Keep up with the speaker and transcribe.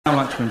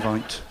like to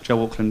invite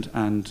Joe Auckland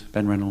and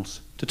Ben Reynolds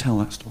to tell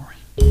that story.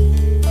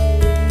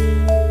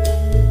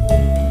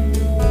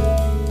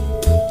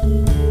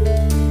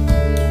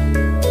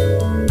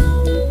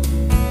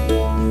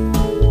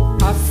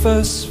 I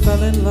first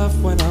fell in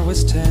love when I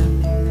was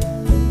 10.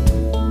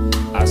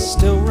 I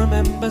still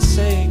remember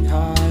saying,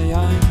 "Hi,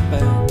 I'm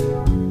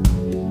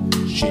Ben."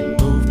 She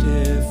moved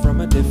here from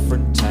a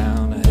different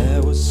town. Her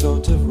hair was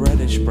sort of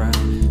reddish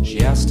brown.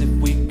 She asked if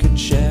we could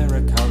share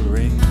a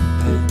colouring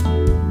pen.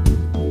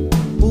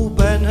 Well,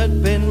 Ben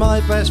had been my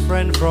best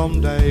friend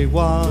from day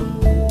one.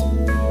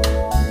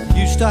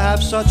 Used to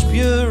have such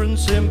pure and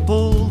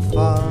simple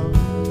fun.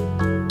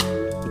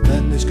 But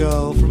then this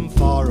girl from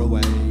far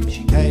away,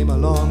 she came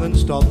along and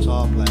stopped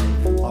our play.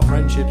 Our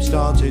friendship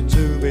started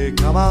to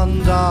become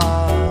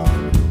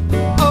undone.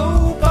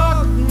 Oh,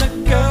 Bognor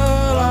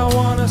girl, I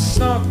wanna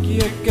snog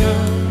you,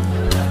 girl.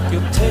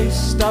 You'll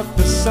taste of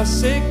the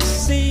Sussex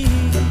Sea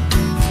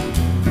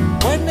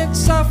when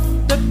it's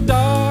after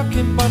dark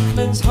in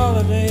Butlin's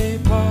Holiday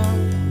Park.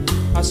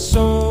 I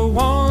so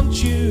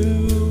want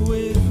you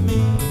with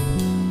me.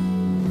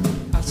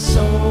 I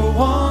so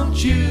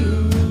want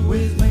you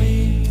with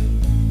me.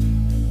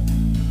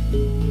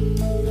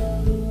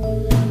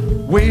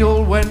 We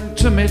all went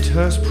to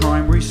Midhurst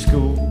Primary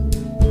School.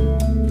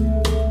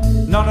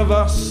 None of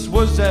us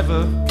was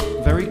ever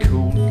very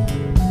cool.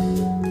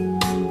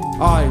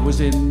 I was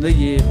in the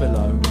year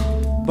below,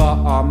 but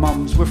our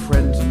mums were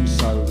friends, and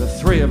so the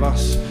three of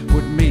us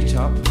would meet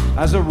up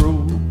as a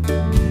rule.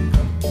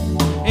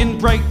 In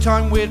break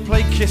time we'd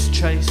play kiss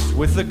chase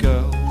with the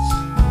girls,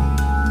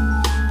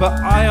 but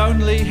I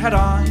only had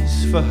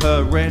eyes for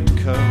her red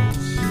curls.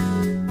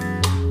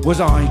 Was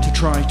I to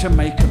try to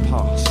make a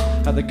pass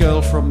at the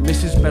girl from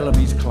Mrs.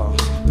 Bellamy's class,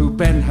 who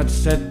Ben had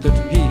said that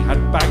he had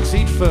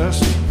backseat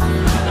first?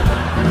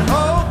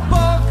 Oh,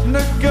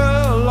 Bognor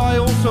girl, I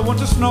also want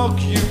to snog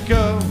you,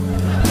 girl,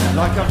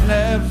 like I've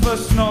never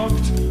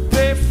snogged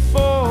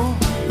before.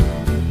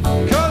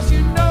 'Cause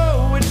you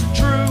know it's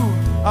true,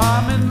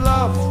 I'm in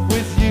love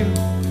with you,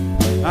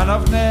 and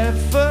I've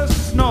never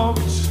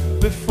snogged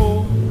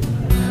before.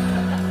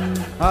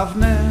 I've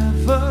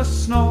never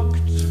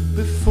snogged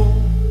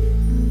before.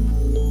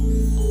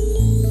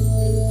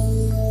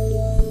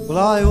 Well,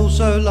 I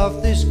also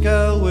loved this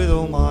girl with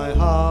all my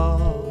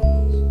heart.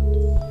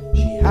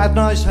 She had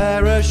nice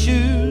hair, her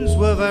shoes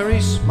were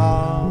very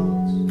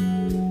smart.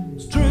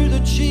 It's true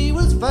that she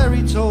was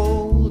very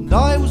tall, and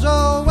I was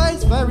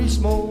always very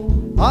small.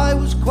 I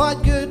was quite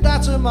good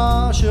at a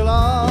martial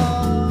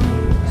art.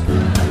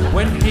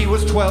 When he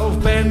was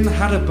 12, Ben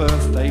had a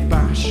birthday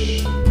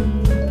bash.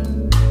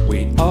 We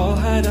all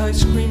had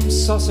ice cream,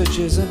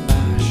 sausages and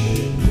mash.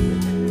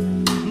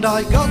 And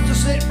I got to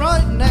sit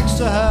right next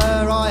to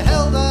her. I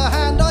held her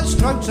hand, I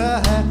stroked her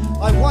hair,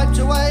 I wiped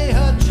away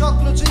her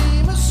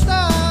chocolatey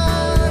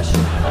moustache.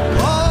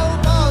 Oh,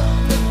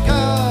 Bognor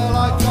girl,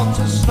 I got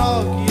to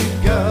snog you,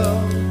 girl.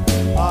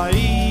 I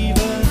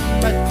even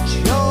met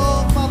your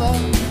mother.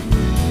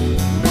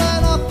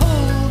 When I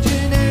pulled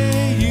you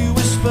near, you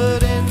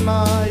whispered in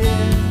my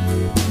ear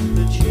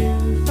that you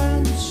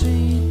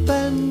fancied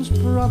Ben's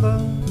brother.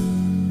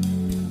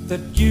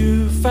 That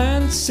you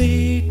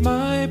fancied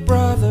my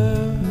brother.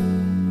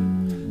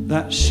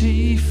 That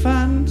she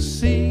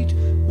fancied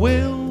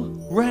Will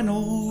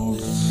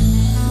Reynolds.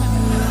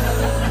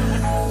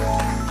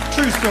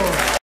 True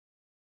story.